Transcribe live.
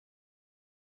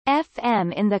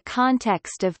FM in the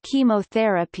context of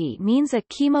chemotherapy means a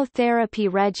chemotherapy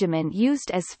regimen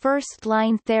used as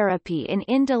first-line therapy in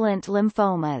indolent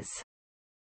lymphomas.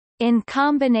 In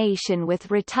combination with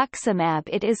rituximab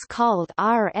it is called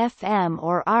RFM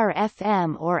or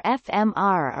RFM or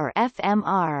FMR or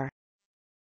FMR.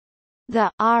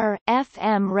 The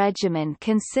R-FM regimen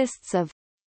consists of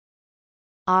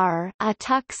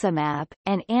rituximab,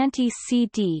 an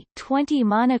anti-CD20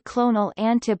 monoclonal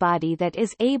antibody that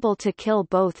is able to kill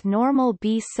both normal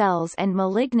B cells and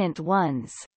malignant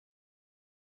ones.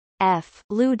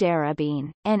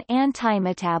 Fludarabine, an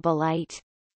antimetabolite.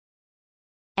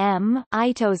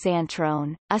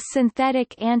 Itoxantrone, a synthetic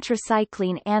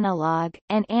anthracycline analog,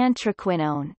 and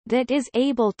anthraquinone, that is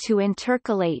able to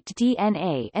intercalate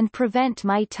DNA and prevent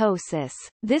mitosis.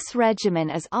 This regimen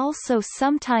is also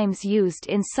sometimes used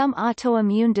in some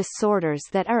autoimmune disorders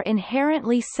that are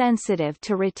inherently sensitive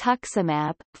to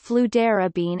rituximab,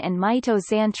 fludarabine and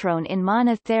mitoxantrone in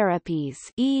monotherapies,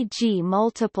 e.g.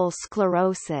 multiple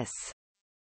sclerosis.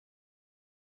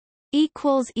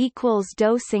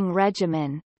 Dosing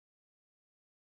regimen.